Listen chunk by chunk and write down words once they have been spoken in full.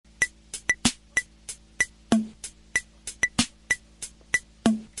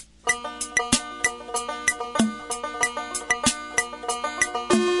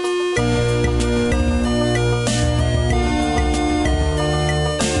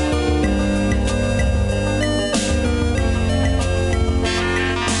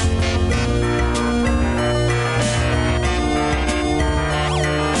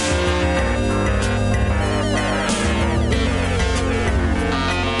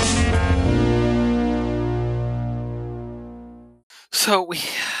So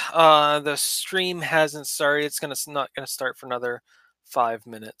the stream hasn't started. It's not gonna start for another 5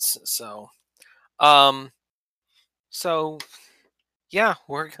 minutes. Um, so yeah,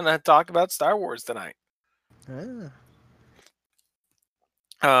 we're gonna talk about Star Wars tonight. Ah.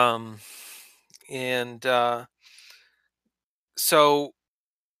 Um, and so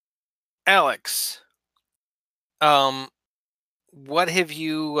Alex, um, what have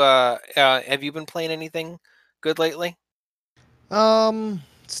you been playing anything good lately?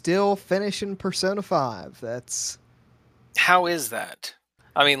 Still finishing Persona 5. That's How is that?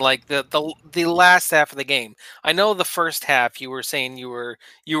 I mean, like the last half of the game. I know the first half you were saying you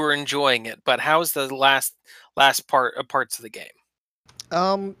were enjoying it, but how's the last parts of the game?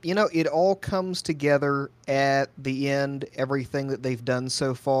 it all comes together at the end. Everything that they've done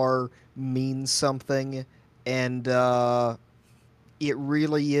so far means something, and it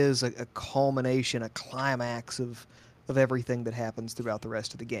really is a culmination, a climax of everything that happens throughout the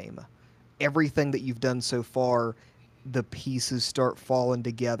rest of the game. Everything that you've done so far, the pieces start falling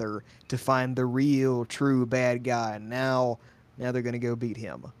together to find the real, true bad guy. And now they're gonna go beat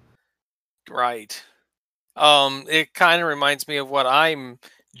him. Right. It kind of reminds me of what I'm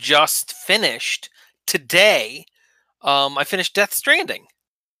just finished today. I finished Death Stranding.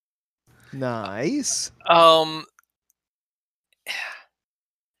 Nice. Um,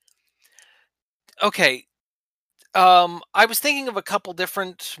 okay. I was thinking of a couple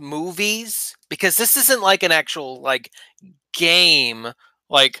different movies because this isn't like an actual like game.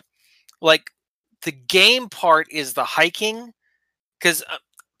 Like like the game part is the hiking because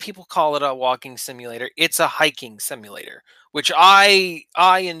people call it a walking simulator. It's a hiking simulator, which I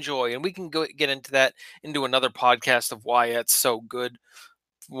enjoy, and we can go get into that into another podcast of why it's so good,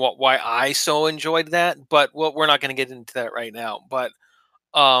 why I so enjoyed that. But we're not going to get into that right now. But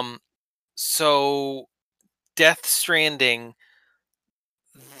um, so Death Stranding,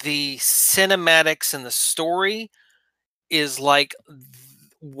 the cinematics and the story is like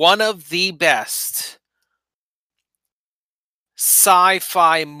one of the best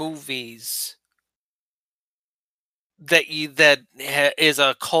sci-fi movies is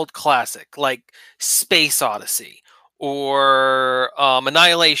a cult classic, like Space Odyssey or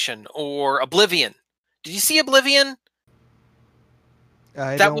Annihilation or Oblivion. Did you see Oblivion?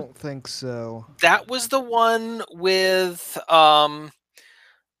 I That was don't think so. that was the one with oh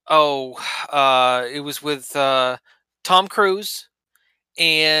it was with Tom Cruise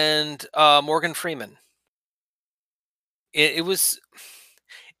and Morgan Freeman.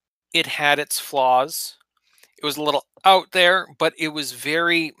 It had its flaws. It was a little out there, but it was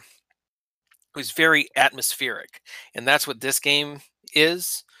very atmospheric, and that's what this game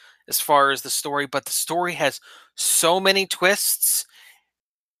is as far as the story. But the story has so many twists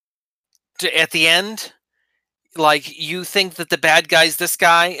at the end. Like you think that the bad guy's this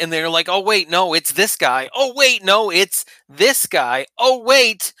guy, and they're like, "Oh wait, no, it's this guy. Oh wait, no, it's this guy. Oh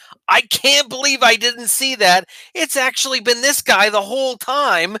wait, I can't believe I didn't see that. It's actually been this guy the whole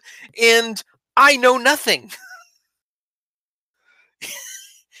time, and I know nothing."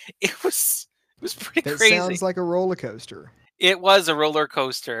 It was pretty That crazy. sounds like a roller coaster. It was a roller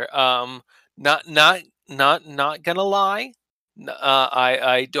coaster. Not not gonna lie.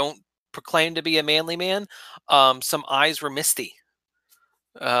 I don't proclaim to be a manly man. Some eyes were misty.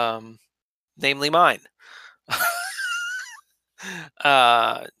 Um, namely mine.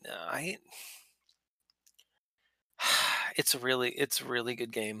 I it's a really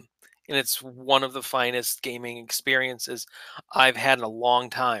good game, and it's one of the finest gaming experiences I've had in a long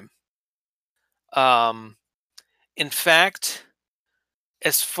time. Um, in fact,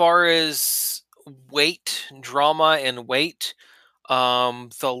 as far as drama and weight,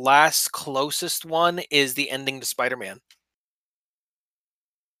 the last closest one is the ending to Spider-Man.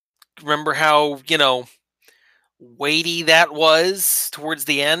 Remember how, weighty that was towards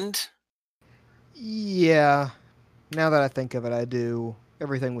the end? Yeah, now that I think of it, I do.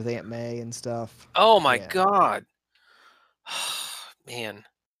 Everything with Aunt May and stuff. Oh my Yeah. god. Man.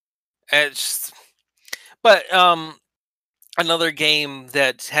 It's but another game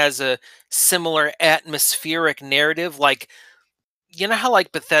that has a similar atmospheric narrative, like you know how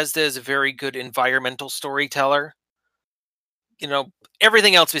like Bethesda is a very good environmental storyteller? You know,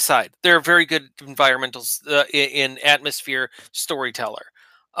 everything else beside, they're a very good environmental in atmosphere storyteller.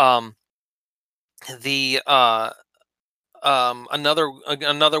 Um the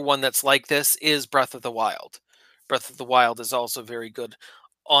another one that's like this is Breath of the Wild. Breath of the Wild is also very good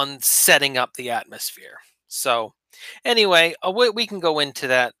on setting up the atmosphere. So anyway, we can go into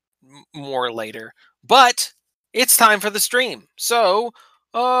that more later, but it's time for the stream. So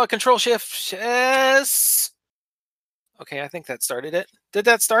control shift s. Okay, I think that started it. Did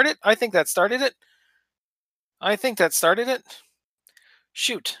that start it? I think that started it. I think that started it.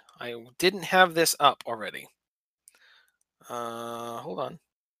 Shoot, I didn't have this up already. Hold on.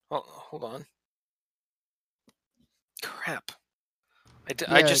 Oh, hold on. Crap.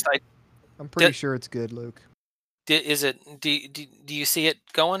 I Yeah, just I I'm pretty did. sure it's good, Luke. Is it? Do you see it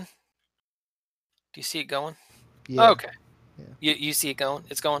going? Do you see it going? Yeah, Okay. yeah. You see it going?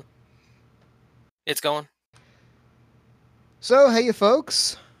 It's going. It's going. So, hey, you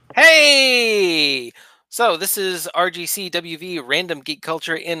folks. Hey! So this is RGCWV Random Geek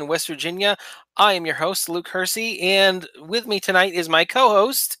Culture in West Virginia. I am your host, Luke Hersey, and with me tonight is my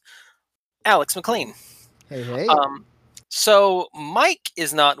co-host, Alex McLean. Hey, hey. Um, so Mike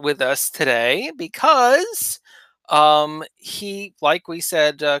is not with us today because he, like we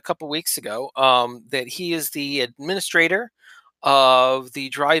said a couple weeks ago, that he is the administrator of the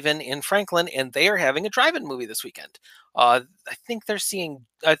drive-in in Franklin, and they are having a drive-in movie this weekend. I think they're showing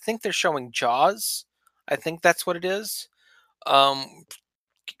Jaws. I think that's what it is. Um,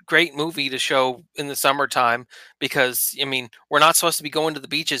 Great movie to show in the summertime because I mean we're not supposed to be going to the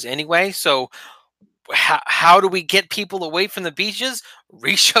beaches anyway, so how do we get people away from the beaches?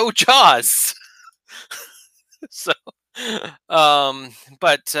 Reshow Jaws. So, um,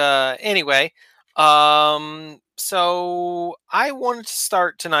 but anyway, so I wanted to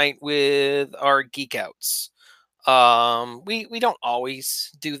start tonight with our geek outs. We don't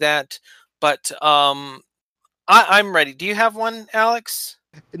always do that, but I'm ready. Do you have one, Alex?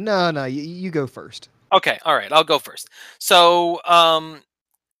 No, no, you go first. Okay, all right, I'll go first. So,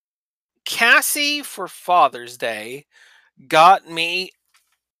 Cassie for Father's Day got me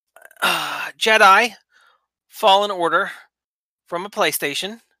Jedi Fallen Order from a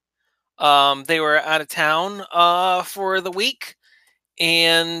PlayStation. They were out of town for the week,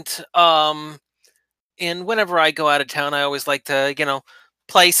 and whenever I go out of town, I always like to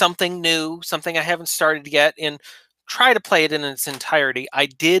play something new, something I haven't started yet, and try to play it in its entirety. I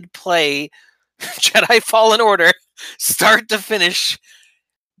did play Jedi Fallen Order start to finish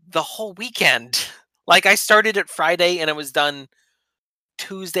the whole weekend. Like I started it Friday and it was done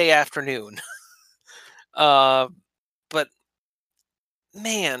Tuesday afternoon. Uh, but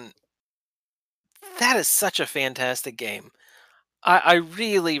man, that is such a fantastic game. I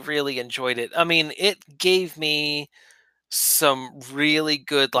really, really enjoyed it. I mean, it gave me some really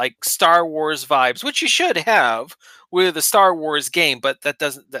good like Star Wars vibes, which you should have with a Star Wars game, but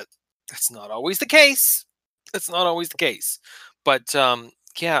that's not always the case. That's not always the case. But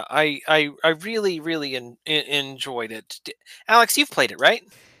yeah, I really, really enjoyed it. Alex, you've played it, right?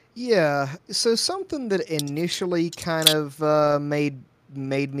 Yeah, so something that initially kind of made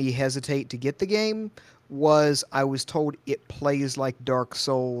me hesitate to get the game was I was told it plays like Dark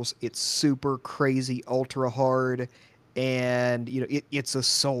Souls. It's super crazy, ultra hard, and it's a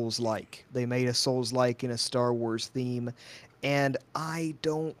Souls-like. They made a Souls-like in a Star Wars theme, and I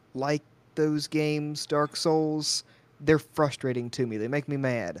don't like those games, Dark Souls. They're frustrating to me. They make me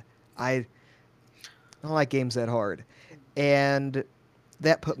mad. I don't like games that hard. And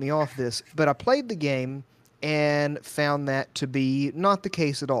that put me off this. But I played the game and found that to be not the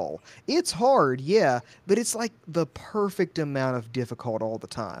case at all. It's hard, yeah, but it's like the perfect amount of difficult all the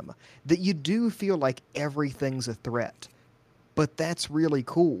time. That you do feel like everything's a threat. But that's really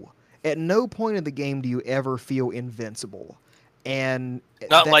cool. At no point in the game do you ever feel invincible. And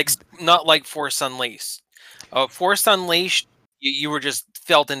Not that like not like Force Unleashed. Force Unleashed, you were just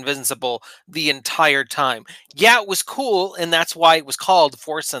felt invincible the entire time. Yeah, it was cool, and that's why it was called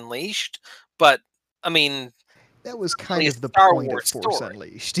Force Unleashed. But I mean, that was really kind a of the Star point of Wars Force story.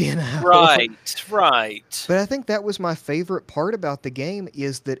 Unleashed, you know? Right, right. But I think that was my favorite part about the game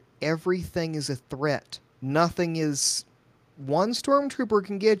is that everything is a threat. Nothing is one stormtrooper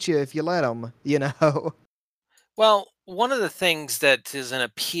can get you if you let him, you know. Well, one of the things that is an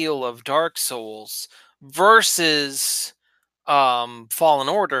appeal of Dark Souls versus Fallen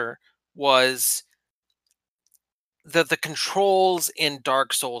Order was that the controls in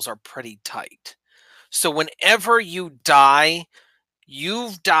Dark Souls are pretty tight. So whenever you die,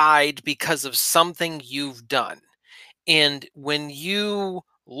 you've died because of something you've done. And when you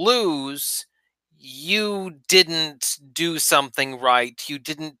lose, you didn't do something right. You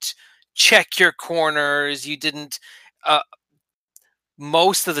didn't check your corners. You didn't, uh,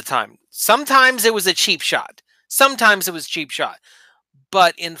 most of the time. Sometimes it was a cheap shot. Sometimes it was cheap shot.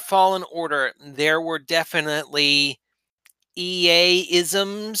 But in Fallen Order, there were definitely EA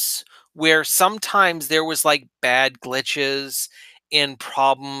isms where sometimes there was like bad glitches and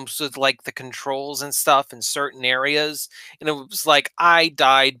problems with like the controls and stuff in certain areas. And it was like, I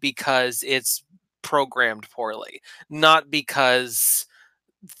died because it's programmed poorly, not because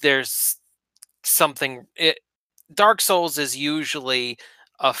there's something. Dark Souls is usually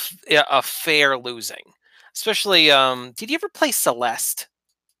a fair losing, especially. Did you ever play Celeste?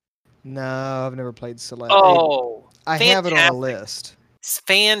 No, I've never played Celeste. Oh, I have it on a fantastic! list.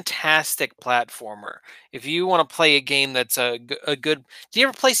 Fantastic platformer. If you want to play a game that's a good. Do you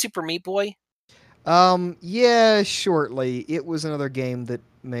ever play Super Meat Boy? Yeah, shortly. It was another game that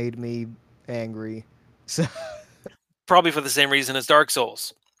made me angry. So, Probably for the same reason as Dark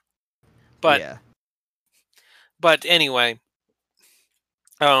Souls. But yeah. anyway,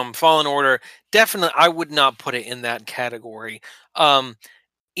 Fallen Order, definitely I would not put it in that category.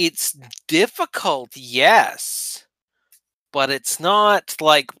 It's difficult, yes, but it's not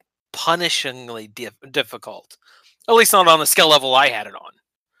like punishingly difficult. At least not on the skill level I had it on,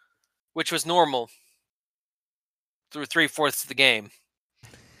 which was normal through 3/4 of the game.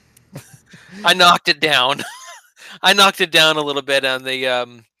 I knocked it down. I knocked it down a little bit on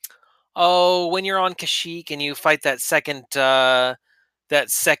the when you're on Kashyyyk and you fight that second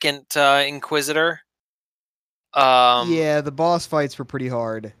Inquisitor. Yeah, the boss fights were pretty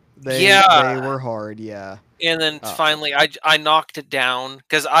hard. They Yeah, were hard, yeah. and then Uh, finally I knocked it down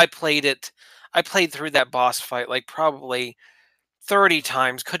because I played it. I played through that boss fight like probably 30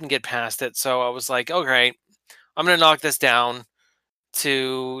 times, couldn't get past it. So I was like, okay, I'm gonna knock this down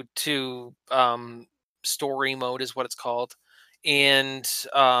to story mode is what it's called, and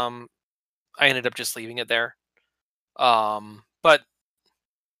I ended up just leaving it there. But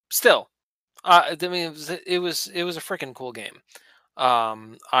still, I mean, it was a freaking cool game.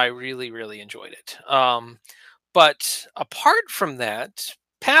 I really really enjoyed it. But apart from that,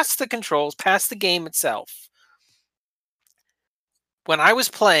 past the controls, past the game itself, when I was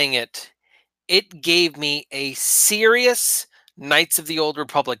playing it, it gave me a serious Knights of the Old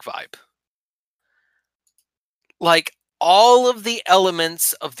Republic vibe. Like all of the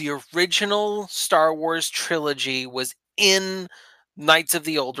elements of the original Star Wars trilogy was in Knights of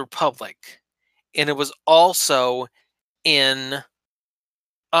the Old Republic. And it was also in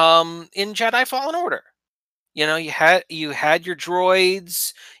in Jedi Fallen Order. You know, you had your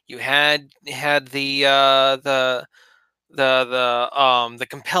droids, you had the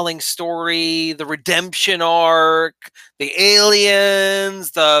compelling story, the redemption arc, the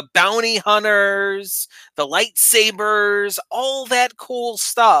aliens, the bounty hunters, the lightsabers, all that cool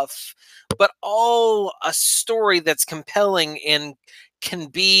stuff, but all a story that's compelling and can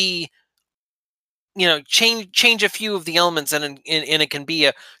be, change a few of the elements, and it can be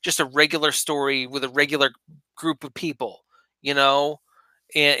just a regular story with a regular group of people, you know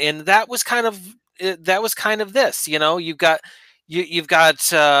and that was kind of this. You've got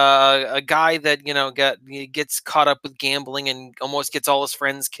a guy that gets caught up with gambling and almost gets all his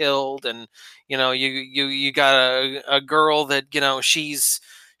friends killed, and you got a girl that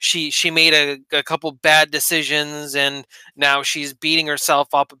she made a couple bad decisions, and now she's beating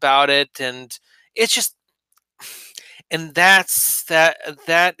herself up about it, and it's just and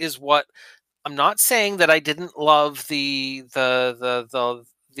that is what I'm not saying that I didn't love the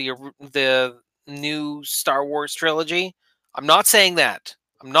new Star Wars trilogy. I'm not saying that.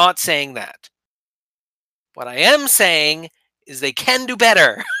 I'm not saying that. What I am saying is they can do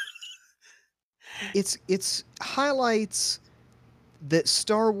better. it's highlights that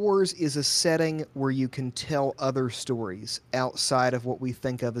Star Wars is a setting where you can tell other stories outside of what we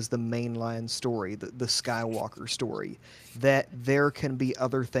think of as the mainline story, the Skywalker story. That there can be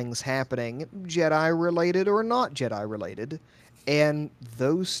other things happening, Jedi related or not Jedi related, and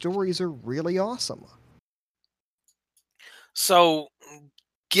those stories are really awesome. So,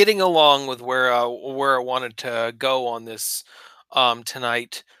 getting along with where I wanted to go on this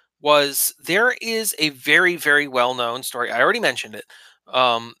tonight was there is a very very well known story. I already mentioned it.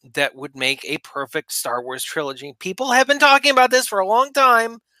 That would make a perfect Star Wars trilogy. People have been talking about this for a long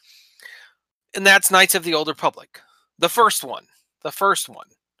time, and that's Knights of the Old Republic, the first one. The first one.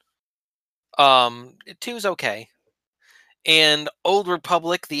 Two's okay, and Old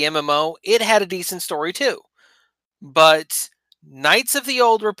Republic, the MMO, it had a decent story too. But Knights of the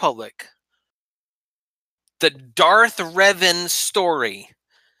Old Republic, the Darth Revan story,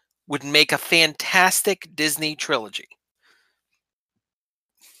 would make a fantastic Disney trilogy.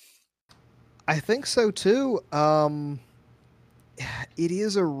 I think so too. It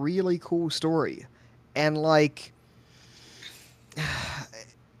is a really cool story. And like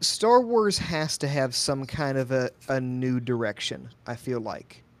Star Wars has to have some kind of a new direction, I feel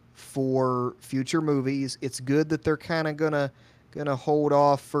like, for future movies. It's good that they're kind of gonna hold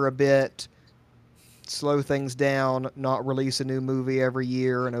off for a bit, slow things down, not release a new movie every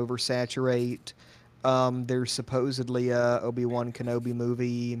year and oversaturate. There's supposedly a Obi-Wan Kenobi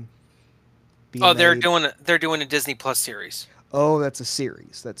movie Oh, being made. they're doing a Disney Plus series. Oh, that's a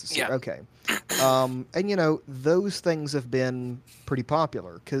series. That's a series. Yeah. Okay. And those things have been pretty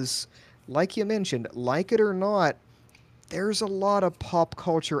popular because, like you mentioned, like it or not, there's a lot of pop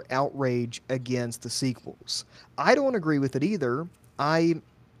culture outrage against the sequels. I don't agree with it either. I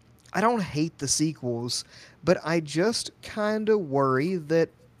don't hate the sequels, but I just kind of worry that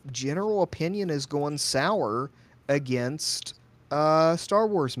general opinion is going sour against Star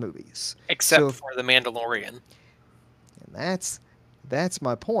Wars movies. So Except if, for The Mandalorian. and that's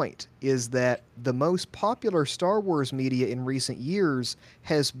my point, is that the most popular Star Wars media in recent years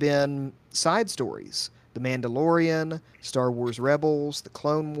has been side stories. The Mandalorian, Star Wars Rebels, The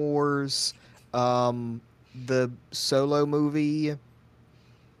Clone Wars, um, the Solo movie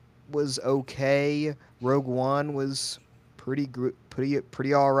was okay. Rogue One was pretty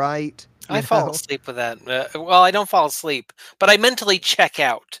all right, I you fall know. asleep with that. Well, I don't fall asleep, but I mentally check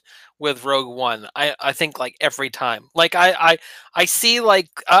out with Rogue One. I think like every time. Like I see like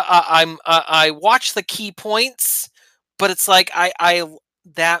I watch the key points, but it's like I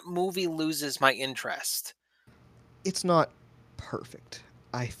that movie loses my interest. It's not perfect.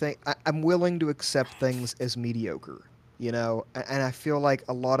 I think I'm willing to accept things as mediocre, and I feel like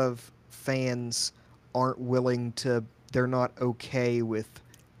a lot of fans aren't willing to. They're not okay with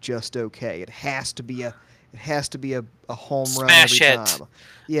just okay. It has to be a home run every Smash it. time.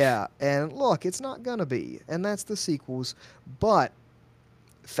 Yeah, and look, it's not gonna be, and that's the sequels. But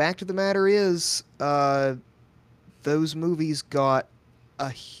fact of the matter is, those movies got a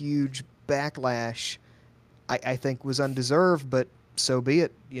huge backlash. I think was undeserved, but so be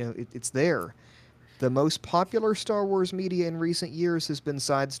it. It's there. The most popular Star Wars media in recent years has been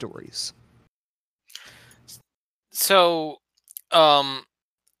side stories. So, um,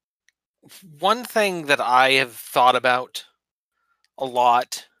 one thing that I have thought about a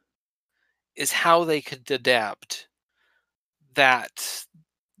lot is how they could adapt that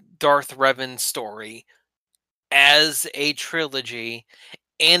Darth Revan story as a trilogy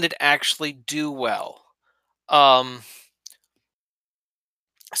and it actually do well. Um,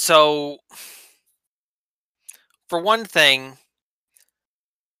 so for one thing,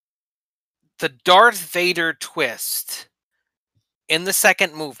 the Darth Vader twist in the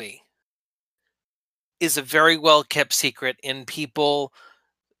second movie is a very well kept secret, and people,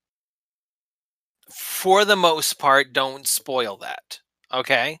 for the most part, don't spoil that.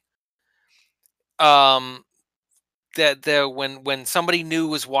 Okay. Um, that the when somebody new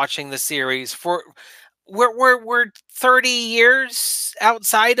was watching the series for we're 30 years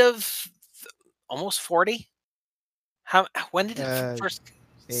outside of almost 40. How when did it Uh, first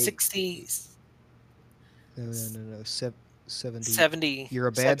eight, 60 no, 70. You're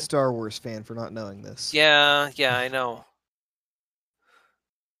a bad 77? Star Wars fan for not knowing this. Yeah, I know.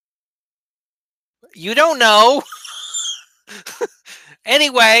 You don't know.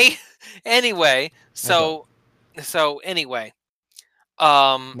 Anyway, anyway, I don't. anyway,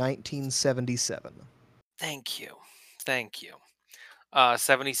 um 1977. thank you. Thank you.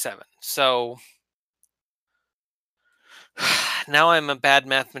 77. So now I'm a bad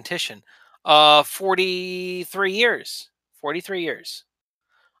mathematician. 43 years. 43 years.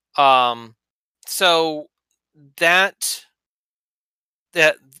 Um so that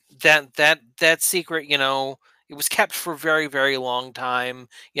that that secret, it was kept for a very very long time.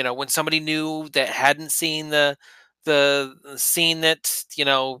 When somebody new that hadn't seen the scene that,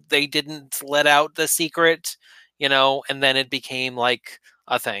 they didn't let out the secret, and then it became like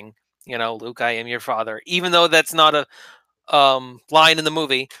a thing. Luke, I am your father, even though that's not a line in the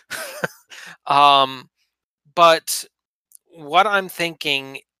movie. um but what I'm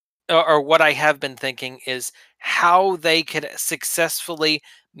thinking, or what I have been thinking, is how they could successfully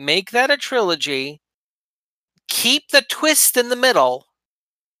make that a trilogy, keep the twist in the middle,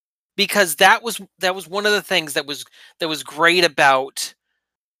 because that was one of the things that was great about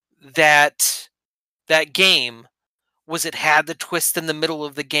that that game, was it had the twist in the middle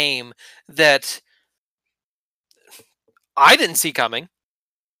of the game that I didn't see coming.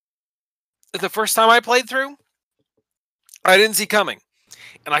 The first time I played through, I didn't see coming.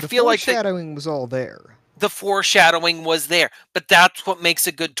 And I The feel like foreshadowing was all there. the foreshadowing was there, but that's what makes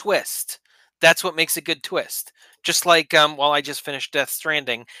a good twist. That's what makes a good twist. Just like, well, I just finished Death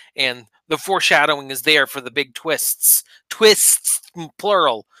Stranding, and the foreshadowing is there for the big twists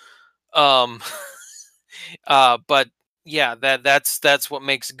plural. Um, but yeah, that's what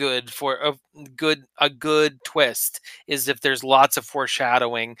makes good for a good twist, is if there's lots of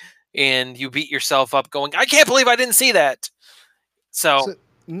foreshadowing and you beat yourself up going, I can't believe I didn't see that. So So,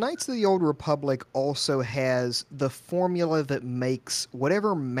 Knights of the Old Republic also has the formula that makes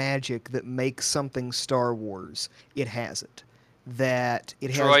whatever magic that makes something Star Wars, it has it. That it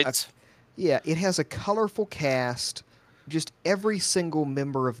has a Droids. Yeah, it has a colorful cast. Just every single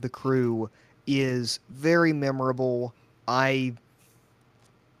member of the crew is very memorable. I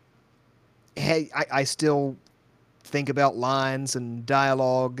I still think about lines and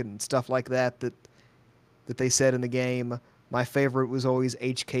dialogue and stuff like that they said in the game. My favorite was always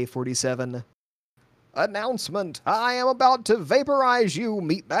HK-47. Announcement! I am about to vaporize you,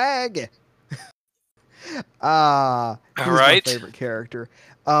 meatbag! He All was my right. favorite character.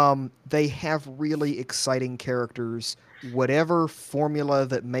 They have really exciting characters. Whatever formula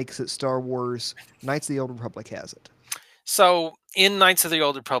that makes it Star Wars, Knights of the Old Republic has it. So in Knights of the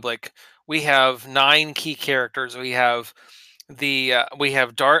Old Republic, we have 9 key characters. We have we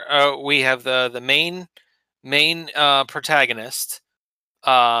have the main protagonist,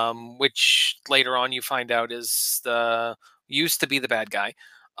 which later on you find out is the used to be the bad guy.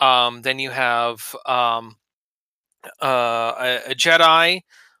 Then you have a Jedi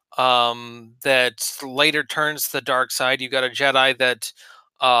that later turns to the dark side. You got a Jedi that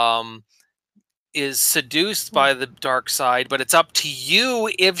um, is seduced by the dark side, but it's up to you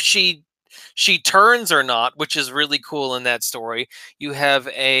if she turns or not, which is really cool in that story. You have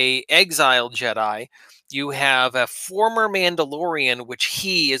a exiled Jedi. You have a former Mandalorian, which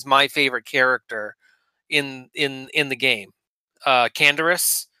he is my favorite character in the game.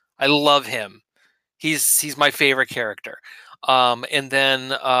 Canderous, I love him. He's my favorite character. And then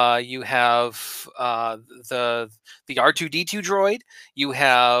you have the R2D2 droid. You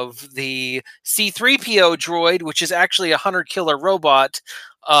have the C3PO droid, which is actually a hunter killer robot,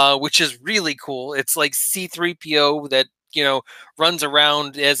 which is really cool. It's like C3PO that runs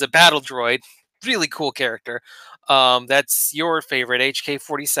around as a battle droid. Really cool character. That's your favorite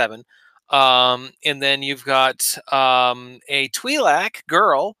HK-47. And then you've got a Twi'lek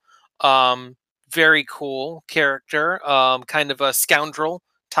girl. Very cool character, kind of a scoundrel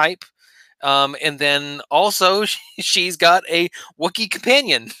type. And then also she's got a Wookiee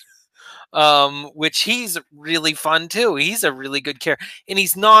companion, which he's really fun too. He's a really good character, and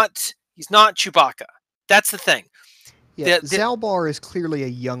he's not Chewbacca. That's the thing. Yeah, The Zalbar is clearly a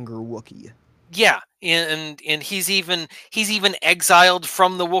younger Wookiee. Yeah, and he's even exiled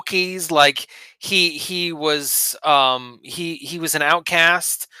from the Wookiees. Like he was an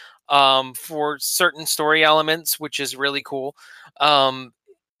outcast for certain story elements, which is really cool. Um,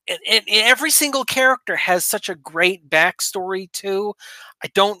 and every single character has such a great backstory too. I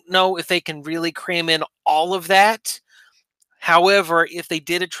don't know if they can really cram in all of that. However, if they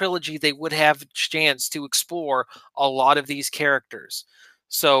did a trilogy, they would have a chance to explore a lot of these characters.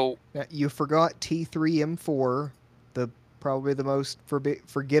 So Now, you forgot T3M4, the probably the most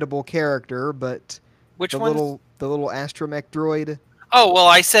forgettable character, but which the ones? little astromech droid. Oh well,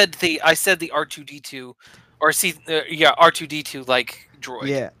 I said the R2D2, or C yeah, R2D2 like droid.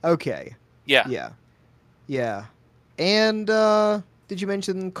 Yeah, okay. Yeah. Yeah. Yeah. And did you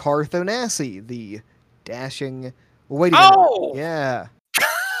mention Carthonasi, the dashing wait a minute. Oh Yeah.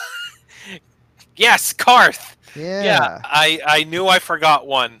 yes, Karth. Yeah, Yeah. I knew I forgot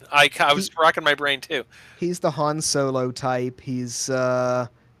one. I was He racking my brain too. he's the Han Solo type. He's a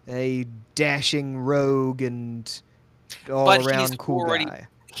dashing rogue and all But he's around cool already guy.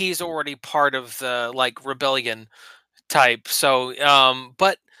 he's already part of the like rebellion type. So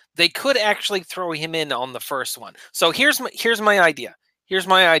but they could actually throw him in on the first one. So here's my idea. Here's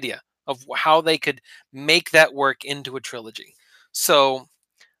my idea of how they could make that work into a trilogy. So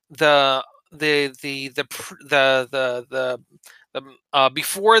the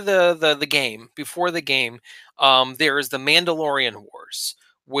before the game, there is the Mandalorian Wars,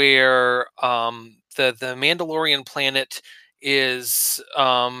 where the Mandalorian planet is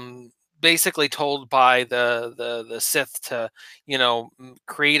basically told by the Sith to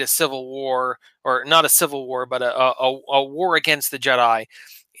create a civil war, or not a civil war but a war against the Jedi,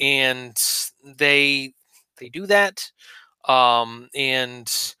 and they do that,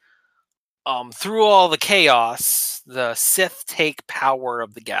 and through all the chaos, the Sith take power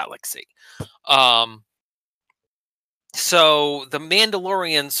of the galaxy. Um, so the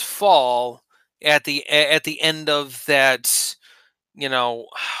Mandalorians fall at the end of that. You know,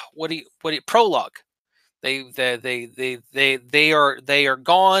 what do you prologue? They are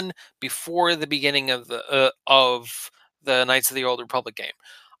gone before the beginning of the Knights of the Old Republic game.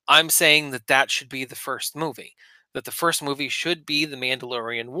 I'm saying that should be the first movie. That the first movie should be the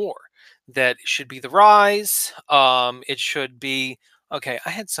Mandalorian War. That it should be the rise. It should be okay. I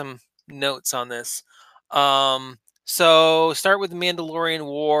had some notes on this. So start with the Mandalorian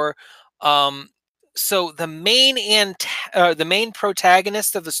War. Um, so the main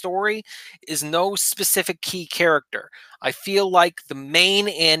protagonist of the story is no specific key character. I feel like the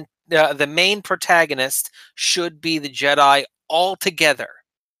main protagonist should be the Jedi altogether.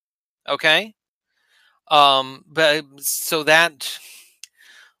 Okay. But so that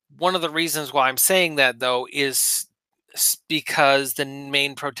one of the reasons why I'm saying that though is because the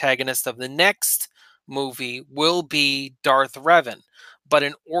main protagonist of the next movie will be Darth Revan. But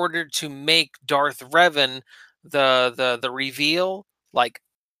in order to make Darth Revan the reveal, like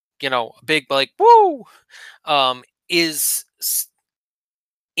a big like woo, is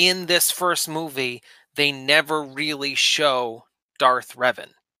in this first movie they never really show Darth Revan.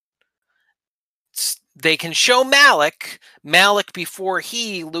 They can show Malik before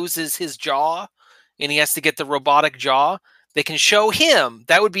he loses his jaw and he has to get the robotic jaw. They can show him.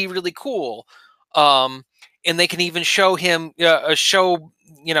 That would be really cool. Um, and they can even show him you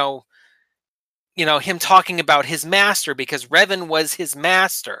know, him talking about his master because Revan was his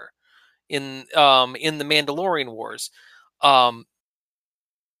master in the Mandalorian Wars. Um,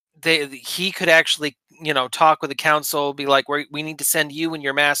 he could actually talk with the council, be like, we need to send you and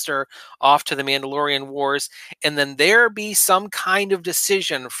your master off to the Mandalorian Wars, and then there be some kind of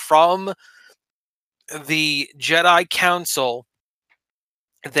decision from the Jedi Council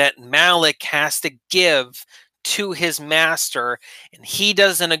that Malik has to give to his master, and he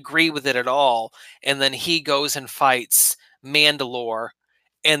doesn't agree with it at all, and then he goes and fights Mandalore,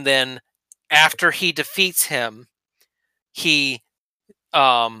 and then after he defeats him, he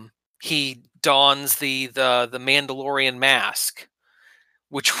um he dons the Mandalorian mask,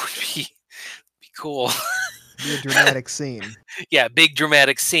 which would be cool. Be a dramatic scene. Yeah, big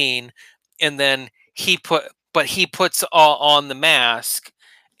dramatic scene, and then he puts on the mask,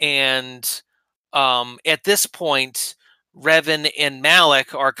 and at this point, Revan and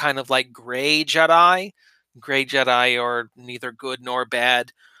Malik are kind of like gray Jedi. Gray Jedi are neither good nor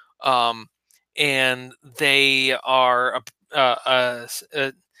bad, and they are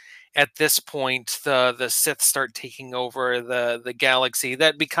at this point the Sith start taking over the galaxy.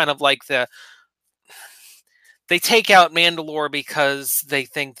 That'd be kind of like they take out Mandalore because they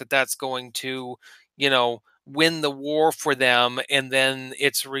think that that's going to, win the war for them, and then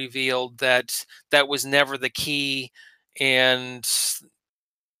it's revealed that that was never the key, and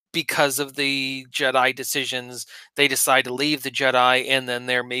because of the Jedi decisions, they decide to leave the Jedi, and then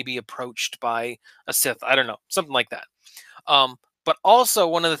they're maybe approached by a Sith. I don't know, something like that. But also,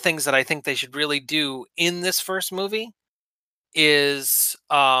 one of the things that I think they should really do in this first movie is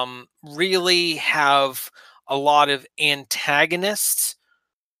really have a lot of antagonists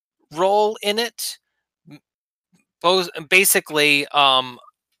role in it. Both basically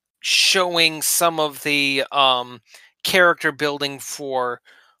showing some of the character building um,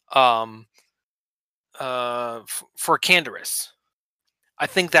 for Canderous. I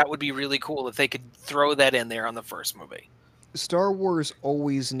think that would be really cool if they could throw that in there on the first movie. Star Wars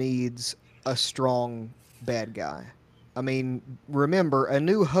always needs a strong bad guy. I mean, remember, A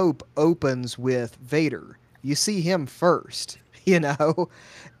New Hope opens with Vader. You see him first, you know?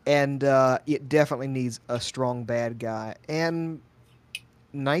 And it definitely needs a strong bad guy. And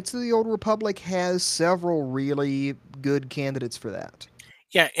Knights of the Old Republic has several really good candidates for that.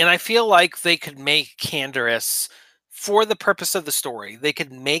 Yeah, and I feel like they could make Canderous, for the purpose of the story, they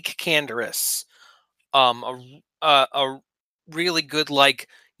could make Canderous a really good, like,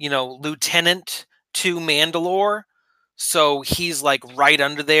 lieutenant to Mandalore. So he's like right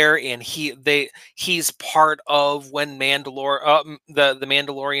under there, and he's part of when the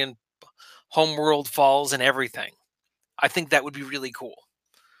Mandalorian homeworld falls and everything. I think that would be really cool.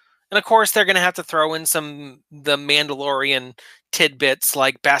 And of course, they're going to have to throw in the Mandalorian tidbits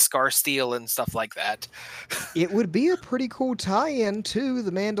like Beskar Steel and stuff like that. It would be a pretty cool tie-in to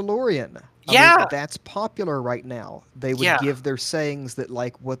The Mandalorian. I mean, Yeah, that's popular right now. They would yeah. give their sayings that,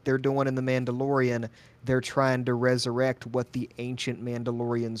 like, what they're doing in The Mandalorian, they're trying to resurrect what the ancient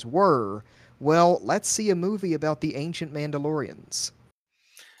Mandalorians were. Well, let's see a movie about the ancient Mandalorians.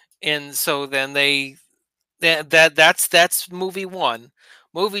 And so then that's movie one.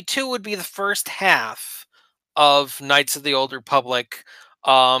 Movie two would be the first half of Knights of the Old Republic.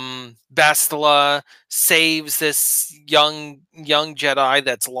 Bastila saves this young Jedi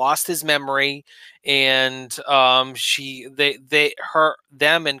that's lost his memory, and them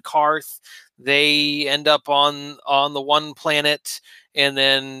and Karth, they end up on the one planet, and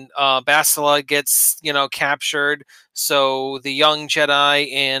then Bastila gets captured. So the young Jedi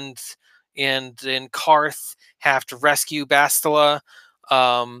and Karth have to rescue Bastila.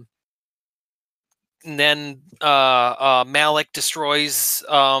 Um, Malik destroys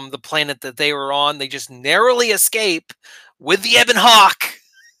the planet that they were on. They just narrowly escape with the Ebon Hawk.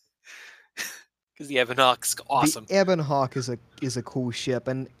 Because the Ebon Hawk's awesome. The Ebon Hawk is a cool ship,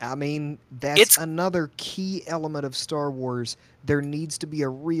 and I mean that's It's another key element of Star Wars. There needs to be a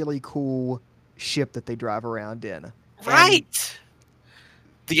really cool ship that they drive around in. And right.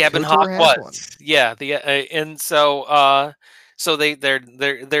 The Ebon KOTOR Hawk has one. was, yeah. And so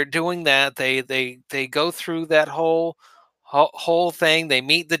they're doing that. They go through that whole thing. They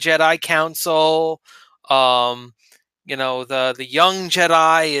meet the Jedi Council. Um, the young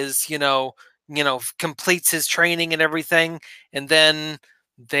Jedi is completes his training and everything, and then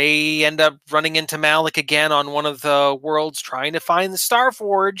they end up running into Malik again on one of the worlds, trying to find the Star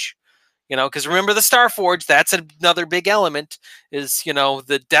Forge. Because remember the Star Forge, that's another big element, is,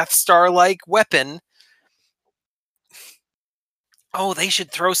 the Death Star-like weapon. Oh, they should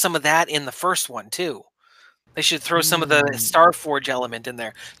throw some of that in the first one, too. They should throw some of the Star Forge element in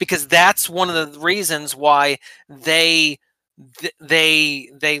there, because that's one of the reasons why they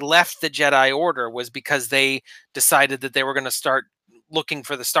left the Jedi Order, was because they decided that they were going to start looking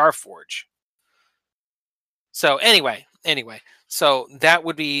for the Star Forge. So anyway, so that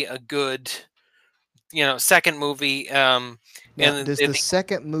would be a good second movie. Now, does the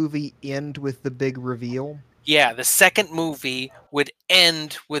second movie end with the big reveal? Yeah, the second movie would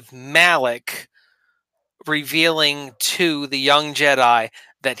end with Malik revealing to the young Jedi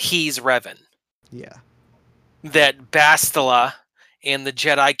that he's Revan. Yeah. That Bastila and the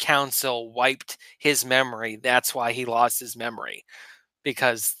Jedi Council wiped his memory. That's why he lost his memory.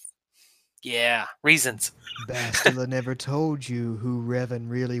 Because, yeah, reasons. Bastila never told you who Revan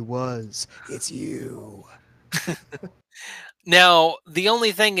really was. It's you. Now, the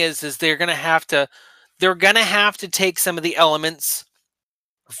only thing is they're gonna have to take some of the elements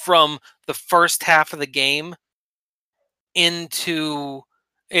from the first half of the game and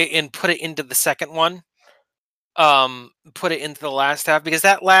put it into the second one. Put it into the last half, because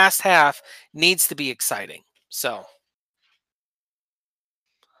that last half needs to be exciting. So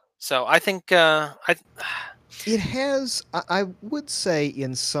I think it has, I would say,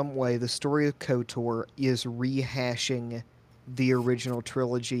 in some way, the story of KOTOR is rehashing the original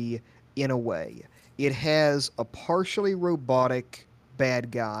trilogy in a way. It has a partially robotic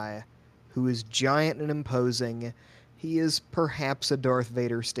bad guy who is giant and imposing. He is perhaps a Darth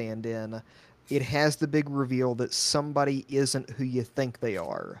Vader stand-in. It has the big reveal that somebody isn't who you think they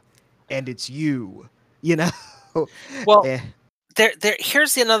are, and it's you. Well, Eh.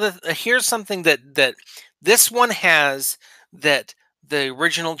 here's something that this one has that the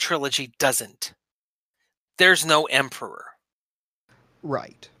original trilogy doesn't. There's no Emperor.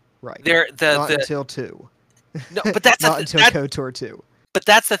 Right. Not until 2. No, but that's not until KOTOR 2. But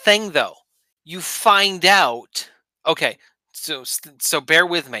that's the thing, though. You find out. Okay, so bear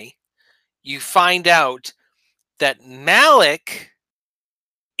with me. You find out that Malik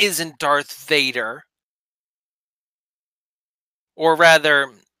isn't Darth Vader, or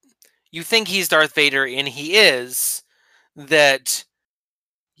rather, you think he's Darth Vader, and he is. That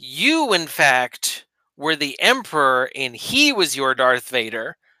you, in fact, were the Emperor, and he was your Darth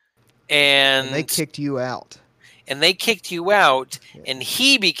Vader, and they kicked you out. And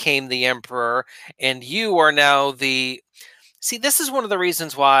he became the Emperor, and you are now the... See, this is one of the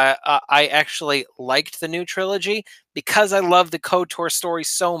reasons why I actually liked the new trilogy, because I love the KOTOR story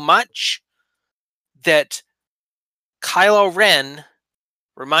so much that Kylo Ren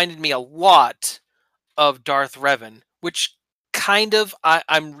reminded me a lot of Darth Revan, which kind of,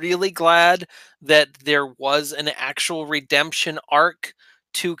 I'm really glad that there was an actual redemption arc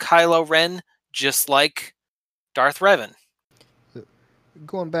to Kylo Ren, just like Darth Revan.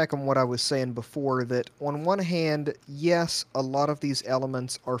 Going back on what I was saying before, that on one hand, yes, a lot of these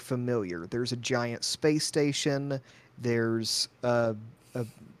elements are familiar. There's a giant space station. There's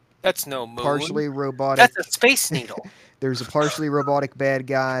that's no moon. Partially robotic. That's a space needle. There's a partially robotic bad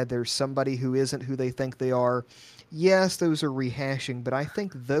guy. There's somebody who isn't who they think they are. Yes, those are rehashing, but I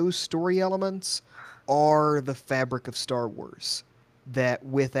think those story elements are the fabric of Star Wars. That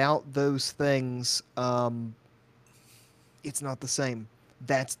without those things, it's not the same.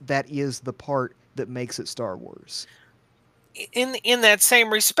 That is the part that makes it Star Wars. In that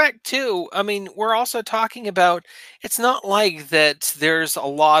same respect, too, I mean, we're also talking about, it's not like that there's a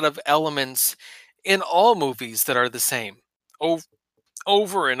lot of elements in all movies that are the same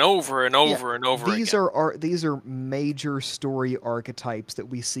over and over and over and over these again. These are major story archetypes that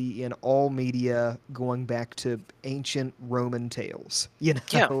we see in all media, going back to ancient Roman tales. Yeah.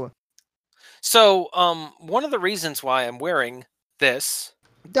 So, one of the reasons why I'm wearing this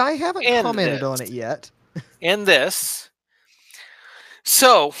I haven't and commented this on it yet. and this.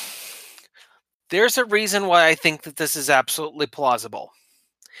 So there's a reason why I think that this is absolutely plausible.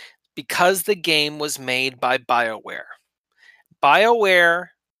 Because the game was made by BioWare. BioWare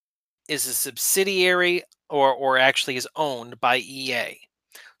is a subsidiary or actually is owned by EA.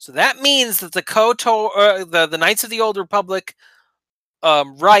 So that means that the KOTOR, the Knights of the Old Republic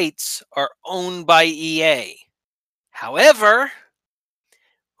rights are owned by EA. However,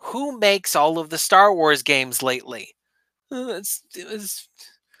 who makes all of the Star Wars games lately? It's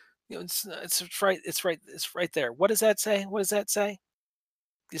right. It's right. It's right there. What does that say? What does that say?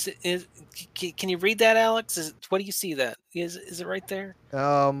 Is it is? Can you read that, Alex? What do you see? That is it right there?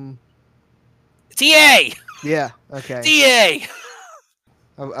 Um, It's EA. yeah, It's okay. EA.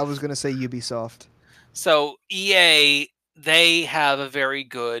 I was gonna say Ubisoft. So EA, they have a very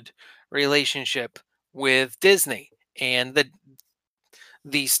good relationship with Disney and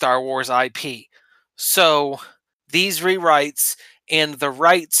the Star Wars IP. So these rewrites and the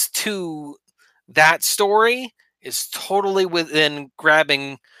rights to that story is totally within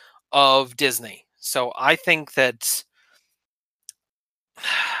grabbing of Disney. So I think that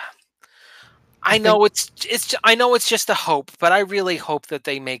I I think know I know it's just a hope, but I really hope that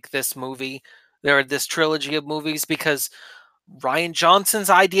they make this movie or this trilogy of movies because Ryan Johnson's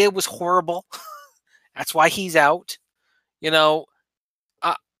idea was horrible. That's why he's out. You know,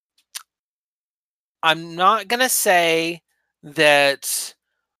 I, I'm not gonna say that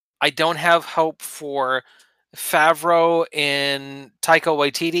I don't have hope for Favreau and Taika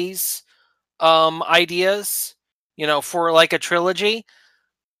Waititi's ideas. For like a trilogy.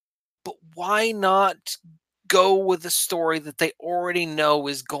 But why not go with a story that they already know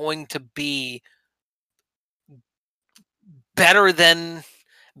is going to be better than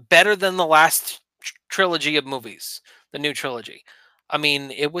the last trilogy of movies, the new trilogy. I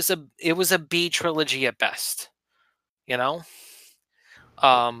mean, it was a B trilogy at best, you know?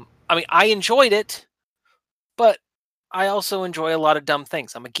 I mean, I enjoyed it, but I also enjoy a lot of dumb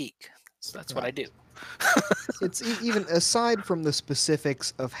things. I'm a geek. So that's what yeah. I do. It's even aside from the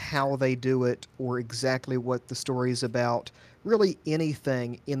specifics of how they do it or exactly what the story is about, really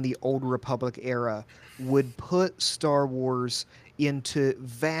anything in the Old Republic era would put Star Wars into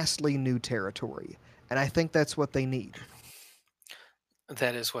vastly new territory. And I think that's what they need.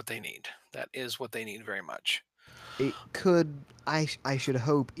 That is what they need. That is what they need very much. It could, I should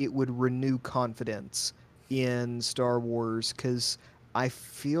hope, it would renew confidence in Star Wars because I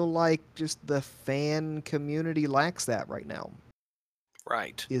feel like just the fan community lacks that right now.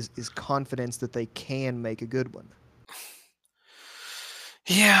 Right. Is confidence that they can make a good one.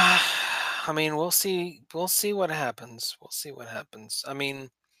 Yeah. I mean, we'll see. We'll see what happens. We'll see what happens. I mean,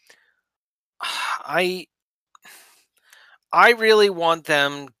 I I really want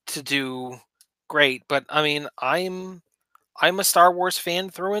them to do great, but I mean, I'm a Star Wars fan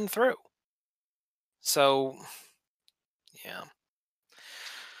through and through. So, yeah.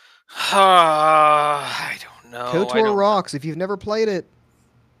 I don't know. I KOTOR don't know. rocks. If you've never played it,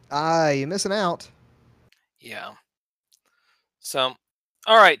 you're missing out. Yeah. So,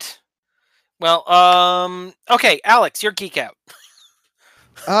 all right. Well, okay, Alex, you're geek out.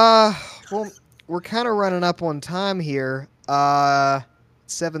 Uh, well, we're kind of running up on time here.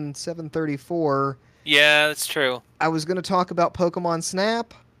 7:34. Yeah, that's true. I was gonna talk about Pokemon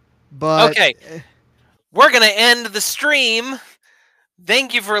Snap, but Okay, we're gonna end the stream.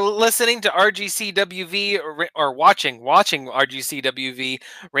 Thank you for listening to RGCWV or watching RGCWV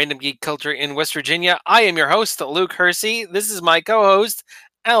Random Geek Culture in West Virginia. I am your host, Luke Hersey. This is my co-host,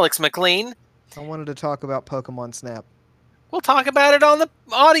 Alex McLean. I wanted to talk about Pokemon Snap. We'll talk about it on the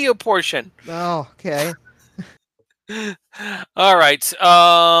audio portion. Oh, okay. All right.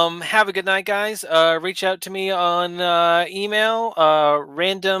 Have a good night, guys. Reach out to me on email,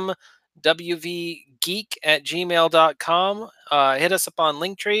 randomwvgeek@gmail.com. Hit us up on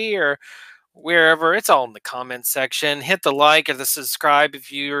Linktree or wherever. It's all in the comments section. Hit the like or the subscribe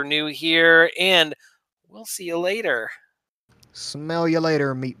if you're new here, and we'll see you later. Smell you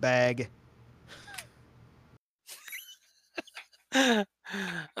later, meatbag.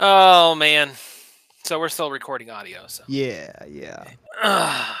 Oh man. So we're still recording audio, so. Yeah.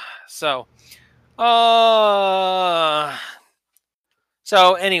 So, uh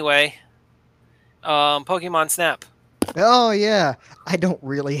so anyway, Pokemon Snap. Oh yeah. I don't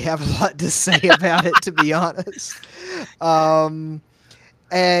really have a lot to say about it, to be honest. And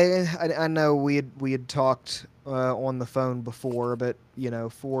I know we had talked on the phone before, but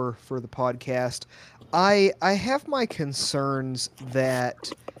for the podcast, I have my concerns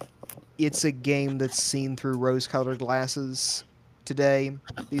that it's a game that's seen through rose-colored glasses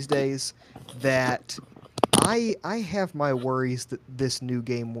these days, that I have my worries that this new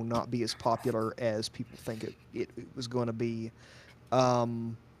game will not be as popular as people think it was going to be.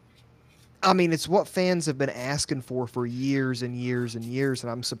 Um, I mean, it's what fans have been asking for years and years and years,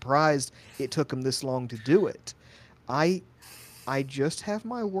 and I'm surprised it took them this long to do it. I I just have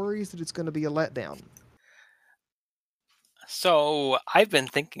my worries that it's going to be a letdown. So I've been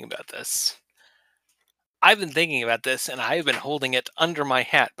thinking about this. I've been thinking about this, and I've been holding it under my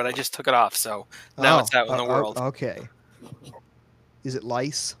hat, but I just took it off, so now Oh, it's out in the world. okay. Is it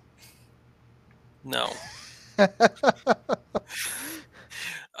lice? No.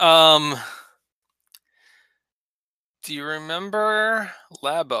 Um, do you remember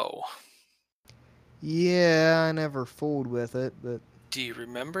Labo? Yeah, I never fooled with it, but Do you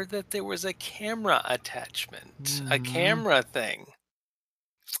remember that there was a camera attachment? A mhm. camera thing?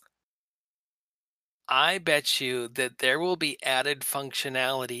 I bet you that there will be added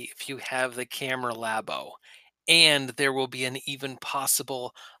functionality if you have the camera Labo. And there will be an even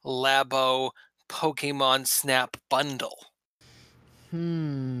possible Labo Pokemon Snap bundle.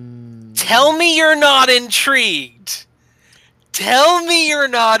 Tell me you're not intrigued. Tell me you're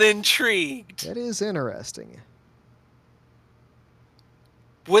not intrigued. That is interesting.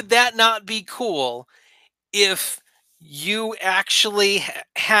 Would that not be cool if you actually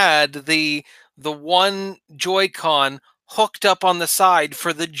had the one Joy-Con hooked up on the side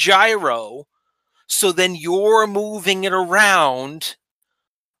for the gyro, so then you're moving it around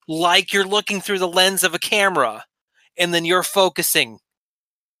like you're looking through the lens of a camera, and then you're focusing.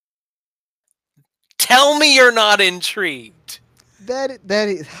 Tell me you're not intrigued. That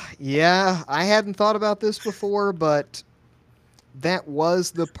is, yeah, I hadn't thought about this before, but that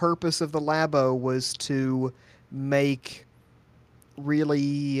was the purpose of the Labo, was to make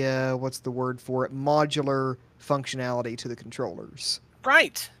really what's the word for it, modular functionality to the controllers.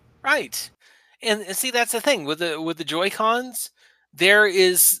 Right, right. And see, that's the thing with the Joy-Cons.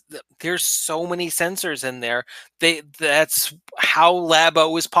 There's so many sensors in there. That's how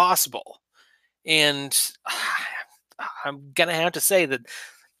Labo is possible. And I'm gonna have to say that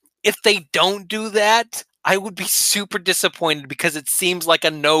if they don't do that, I would be super disappointed, because it seems like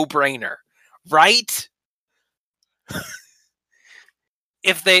a no-brainer, right?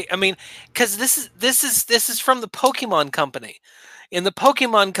 If they, I mean, because this is from the Pokemon Company, and the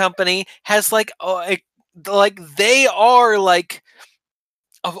Pokemon Company has like they are like,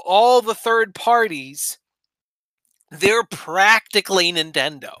 of all the third parties, they're practically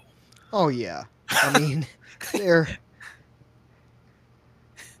Nintendo. Oh yeah, I mean, they're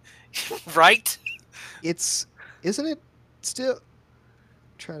Right? it's isn't it still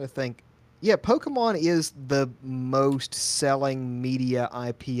trying to think. Yeah, Pokemon is the most selling media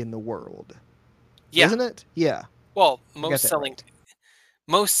IP in the world, Yeah. isn't it? Yeah, Well, I got that right.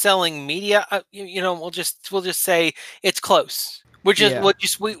 most selling media. We'll just say it's close. We're just Yeah, we'll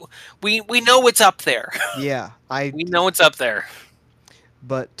just we know it's up there. yeah. We know it's up there.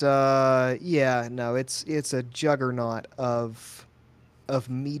 But yeah, no, it's a juggernaut of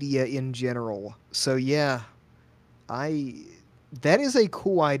media in general. So yeah, I that is a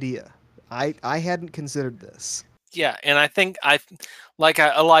cool idea. I hadn't considered this. Yeah, and I think like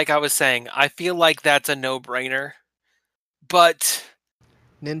I was saying, I feel like that's a no-brainer. But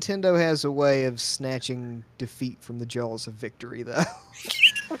Nintendo has a way of snatching defeat from the jaws of victory, though.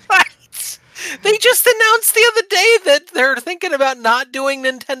 what? They just announced the other day that they're thinking about not doing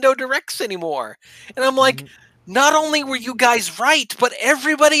Nintendo Directs anymore. And I'm like, Mhm. not only were you guys right, but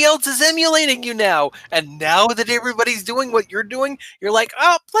everybody else is emulating you now. And now that everybody's doing what you're doing, you're like,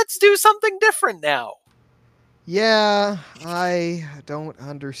 oh, let's do something different now. Yeah, I don't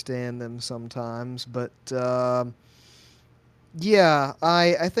understand them sometimes, but yeah,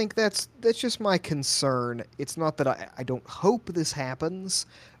 I think that's just my concern. It's not that I don't hope this happens,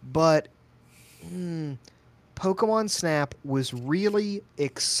 but mm, Pokemon Snap was really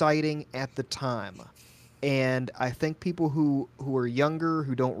exciting at the time. And I think people who are younger,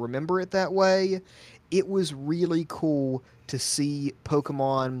 who don't remember it that way, it was really cool to see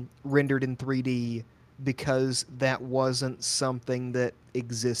Pokemon rendered in 3D, because that wasn't something that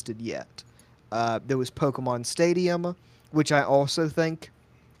existed yet. There was Pokemon Stadium, which I also think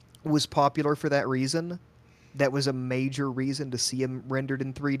was popular for that reason. That was a major reason to see them rendered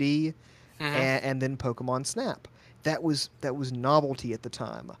in 3D, Hmm. and then Pokemon Snap. That was novelty at the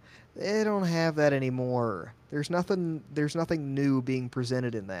time. They don't have that anymore. There's nothing new being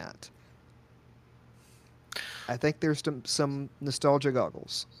presented in that. I think there's some nostalgia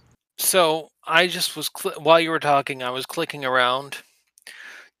goggles. So I just was, while you were talking, I was clicking around.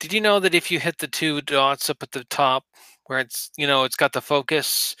 Did you know that if you hit the two dots up at the top where it's, it's got the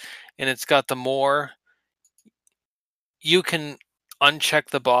focus and it's got the more. You can uncheck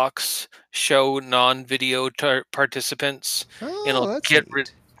the box, show non-video participants, and Oh, it'll that's get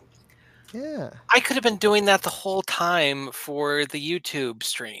rid. neat. Yeah, I could have been doing that the whole time for the YouTube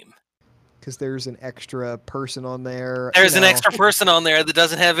stream. because there's an extra person on there. There's an extra person on there that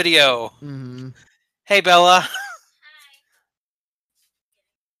doesn't have video. Mm-hmm. Hey, Bella.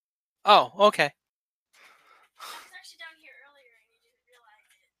 Oh, okay.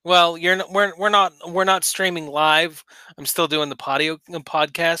 Well, we're not streaming live. I'm still doing the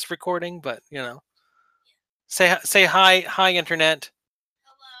podcast recording, but say hi internet.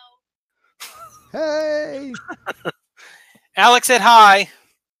 Hey. Alex said hi,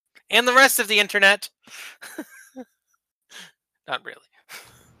 and the rest of the internet. Not really.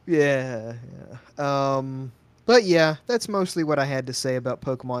 Yeah. But yeah, that's mostly what I had to say about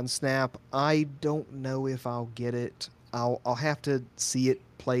Pokemon Snap. I don't know if I'll get it. I'll have to see it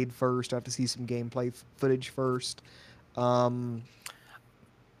played first. I have to see some gameplay footage first. Is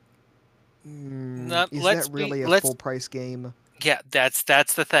that really a full price game? Yeah, that's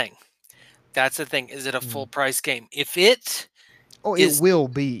the thing. That's the thing. Is it a full price game? If it it will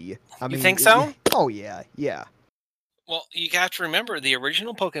be. I mean, you think so? Oh yeah, yeah. Well, you have to remember the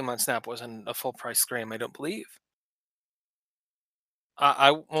original Pokemon Snap wasn't a full price game. I don't believe.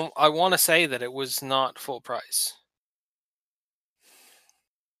 I want to say that it was not full price.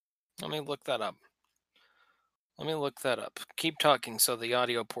 Let me look that up. Keep talking so the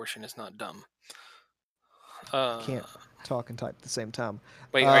audio portion is not dumb. Can't talk and type at the same time.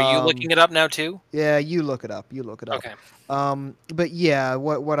 Wait, are you looking it up now too? Yeah, you look it up. Okay. But yeah,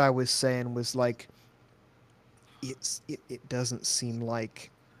 what I was saying was like, it doesn't seem like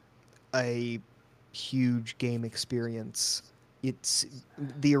a huge game experience.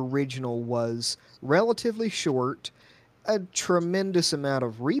 The original was relatively short, a tremendous amount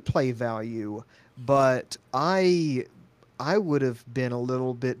of replay value, but I would have been a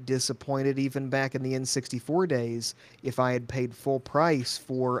little bit disappointed even back in the N64 days if I had paid full price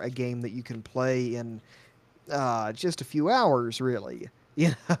for a game that you can play in just a few hours, really.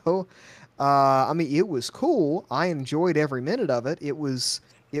 You know, I mean, it was cool. I enjoyed every minute of it. It was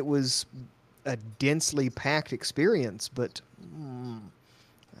a densely packed experience, but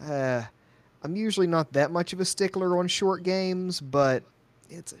I'm usually not that much of a stickler on short games, but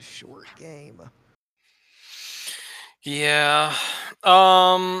it's a short game. Yeah.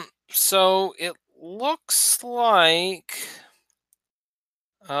 So it looks like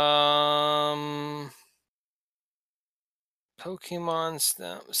Pokemon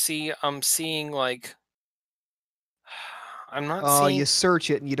Snap. See, I'm seeing like I'm not seeing. You search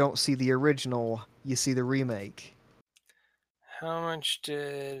it and you don't see the original. You see the remake. How much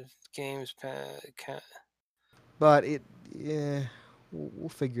did games pack? But yeah, we'll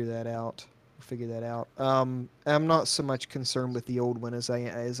figure that out. I'm not so much concerned with the old one as I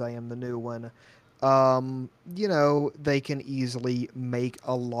am the new one. They can easily make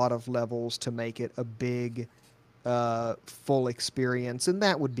a lot of levels to make it a big, full experience, and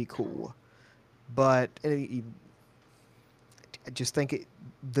that would be cool. But I just think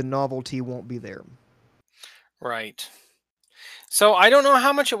the novelty won't be there. Right. So I don't know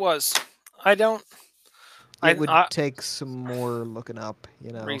how much it was. I don't. It would take some more looking up,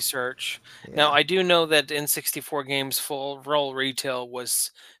 research. Yeah. Now I do know that N64 games full roll retail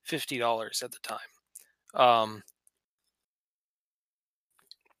was $50 at the time.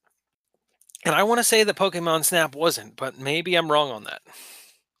 And I want to say that Pokemon Snap wasn't, but maybe I'm wrong on that.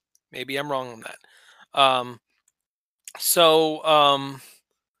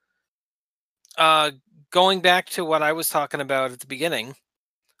 Going back to what I was talking about at the beginning,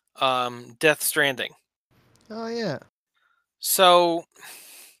 Death Stranding. Oh yeah. So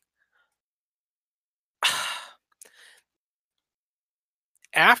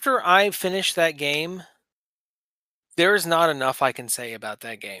after I finish that game, there's not enough I can say about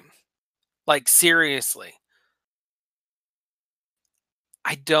that game. Like, seriously.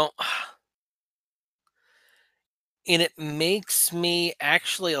 I don't. And it makes me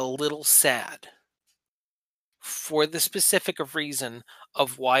actually a little sad for the specific reason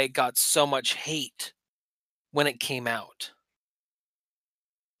of why it got so much hate when it came out.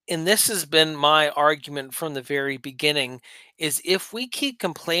 And this has been my argument from the very beginning, is if we keep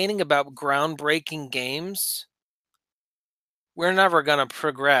complaining about groundbreaking games, we're never going to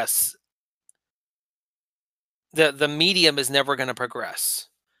progress. The medium is never going to progress.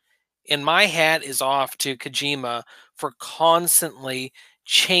 And my hat is off to Kojima for constantly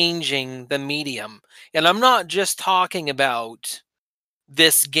changing the medium. And I'm not just talking about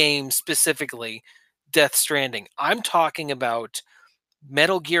this game specifically. Death Stranding. I'm talking about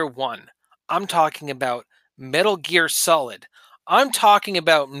Metal Gear 1. I'm talking about Metal Gear Solid. I'm talking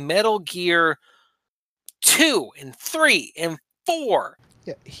about Metal Gear 2 and 3 and 4.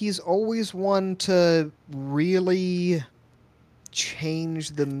 Yeah, he's always one to really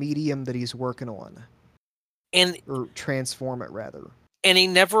change the medium that he's working on, And or transform it rather. and he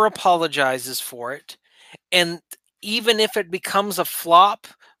never apologizes for it. And even if it becomes a flop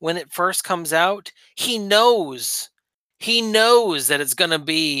when it first comes out, he knows that it's going to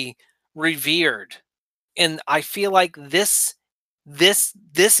be revered. And I feel like this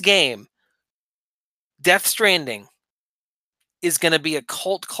game, Death Stranding, is going to be a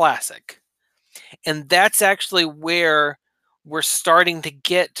cult classic. And that's actually where we're starting to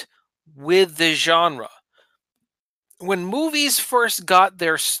get with the genre. When movies first got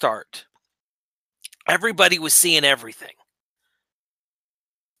their start, everybody was seeing everything.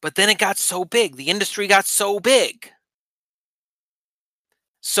 But then it got so big. The industry got so big.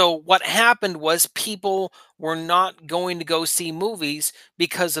 So what happened was people were not going to go see movies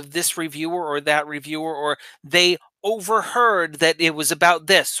because of this reviewer or that reviewer, or they overheard that it was about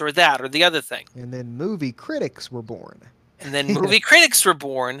this or that or the other thing. And then movie critics were born. And then movie critics were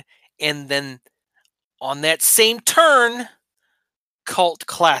born. And then on that same turn, cult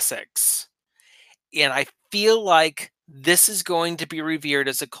classics. And I feel like this is going to be revered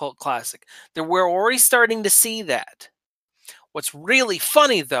as a cult classic. We're already starting to see that. What's really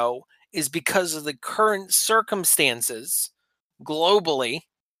funny, though, is because of the current circumstances globally,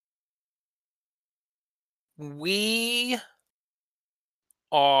 we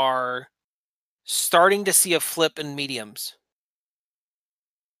are starting to see a flip in mediums.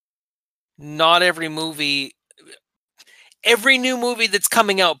 Not every new movie that's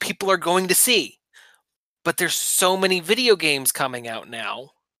coming out, people are going to see. But there's so many video games coming out now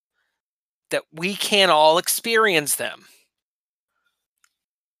that we can't all experience them.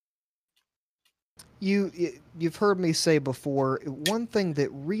 You've heard me say before, one thing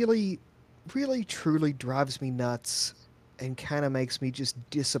that really truly drives me nuts and kind of makes me just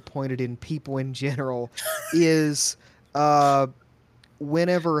disappointed in people in general is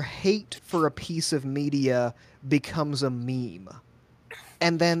whenever hate for a piece of media becomes a meme.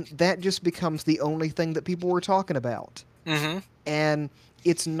 And then that just becomes the only thing that people were talking about. Mm-hmm. And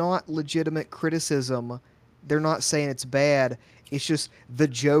it's not legitimate criticism. They're not saying it's bad. It's just the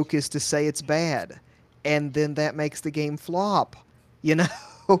joke is to say it's bad. And then that makes the game flop. You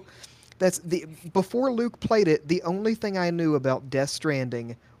know? Before Luke played it, the only thing I knew about Death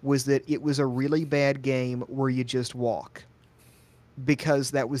Stranding was that it was a really bad game where you just walk.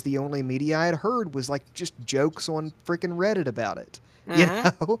 Because that was the only media I had heard was like just jokes on freaking Reddit about it. Mm-hmm. You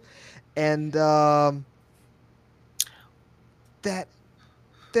know? And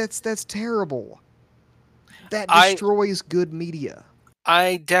that's terrible. That destroys good media.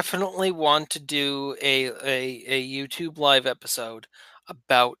 I definitely want to do a YouTube live episode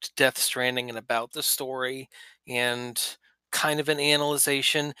about Death Stranding and about the story and kind of an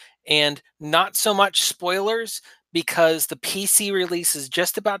analyzation, and not so much spoilers because the PC release is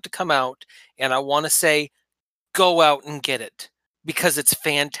just about to come out, and I want to say go out and get it because it's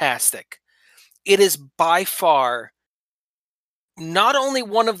fantastic. It is by far not only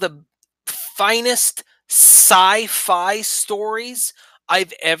one of the finest sci-fi stories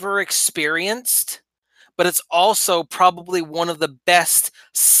I've ever experienced, but it's also probably one of the best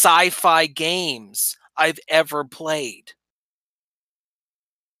sci-fi games I've ever played.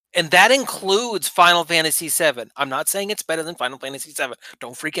 And that includes Final Fantasy VII. I'm not saying it's better than Final Fantasy VII.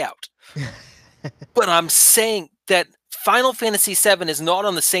 Don't freak out. But I'm saying that Final Fantasy VII is not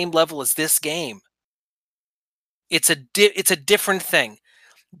on the same level as this game. It's a different thing.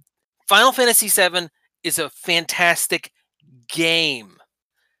 Final Fantasy VII is a fantastic game.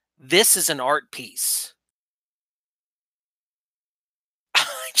 This is an art piece.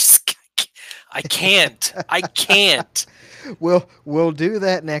 I can't. I can't. We'll do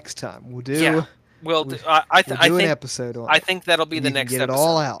that next time. We'll do. We'll do an episode on. I think that'll be the next get episode. It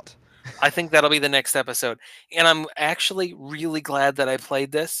all out. I think that'll be the next episode, and I'm actually really glad that I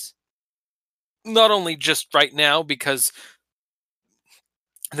played this. Not only just right now because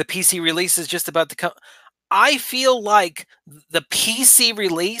the PC release is just about to come. I feel like the PC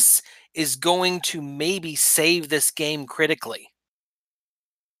release is going to maybe save this game critically.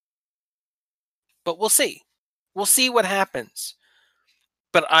 But we'll see. We'll see what happens.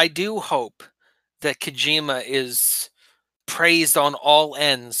 But I do hope that Kojima is praised on all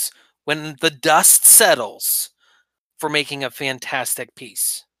ends when the dust settles for making a fantastic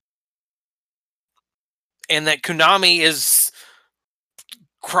piece. And that Konami is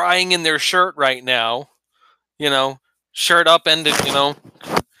crying in their shirt right now, shirt upended,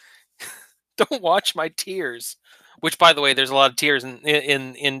 don't watch my tears. Which, by the way, there's a lot of tears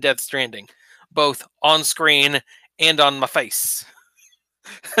in Death Stranding, both on screen and on my face.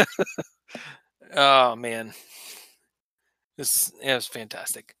 Oh man, it was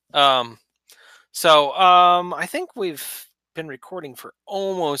fantastic. I think we've been recording for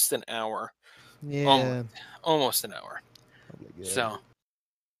almost an hour. Yeah. Almost an hour. Probably good. So,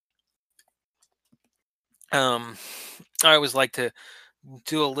 I always like to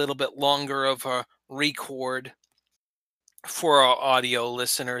do a little bit longer of a record for our audio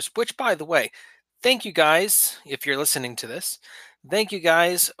listeners, which, by the way, thank you guys if you're listening to this. Thank you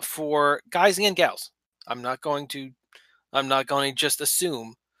guys for guys and gals. I'm not going to just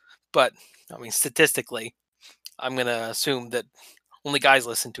assume, but I mean statistically, I'm going to assume that only guys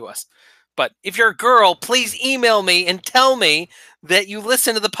listen to us. But if you're a girl, please email me and tell me that you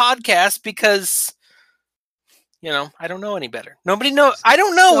listen to the podcast because I don't know any better. Nobody know. I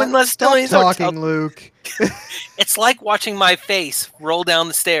don't know unless stop somebody talking, Luke. It's like watching my face roll down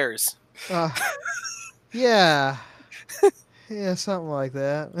the stairs. Yeah. Yeah, something like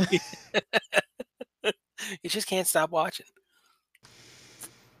that. You just can't stop watching.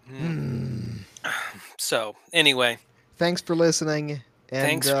 So, anyway. Thanks for listening. And,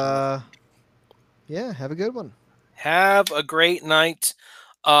 Thanks. Yeah, have a good one. Have a great night.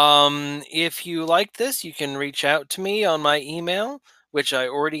 If you like this, you can reach out to me on my email, which I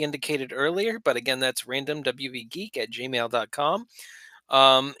already indicated earlier. But again, that's randomwvgeek@gmail.com.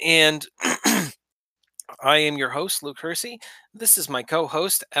 And I am your host, Luke Hersey. This is my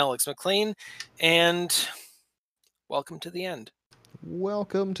co-host, Alex McLean. And welcome to the end.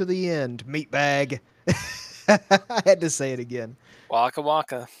 Welcome to the end, meatbag. I had to say it again. Waka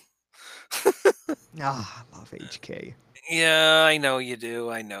waka. I love HK. Yeah, I know you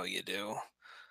do.